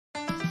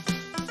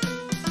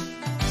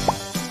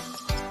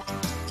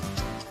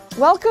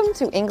Welcome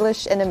to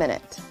English in a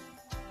Minute.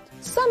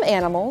 Some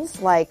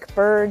animals, like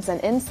birds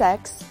and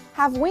insects,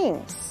 have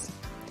wings.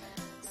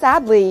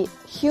 Sadly,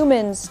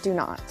 humans do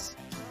not.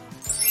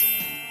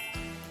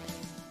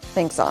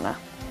 Thanks, Anna.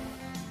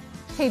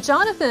 Hey,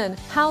 Jonathan,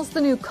 how's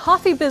the new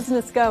coffee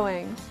business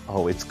going?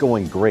 Oh, it's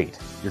going great.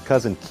 Your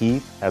cousin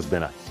Keith has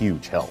been a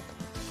huge help.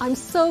 I'm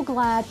so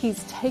glad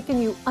he's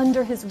taken you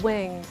under his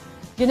wing.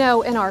 You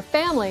know, in our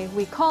family,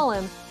 we call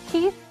him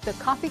Keith the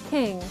Coffee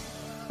King.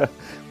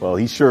 Well,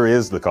 he sure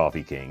is the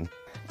Coffee King.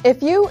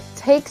 If you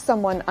take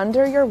someone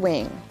under your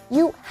wing,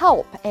 you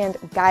help and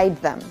guide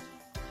them.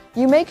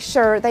 You make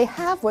sure they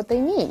have what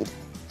they need.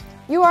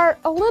 You are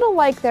a little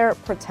like their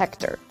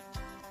protector.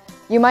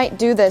 You might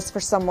do this for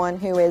someone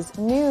who is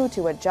new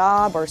to a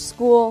job or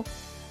school,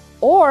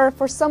 or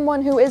for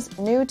someone who is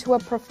new to a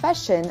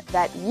profession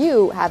that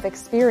you have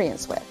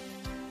experience with.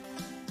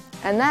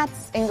 And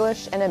that's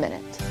English in a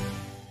Minute.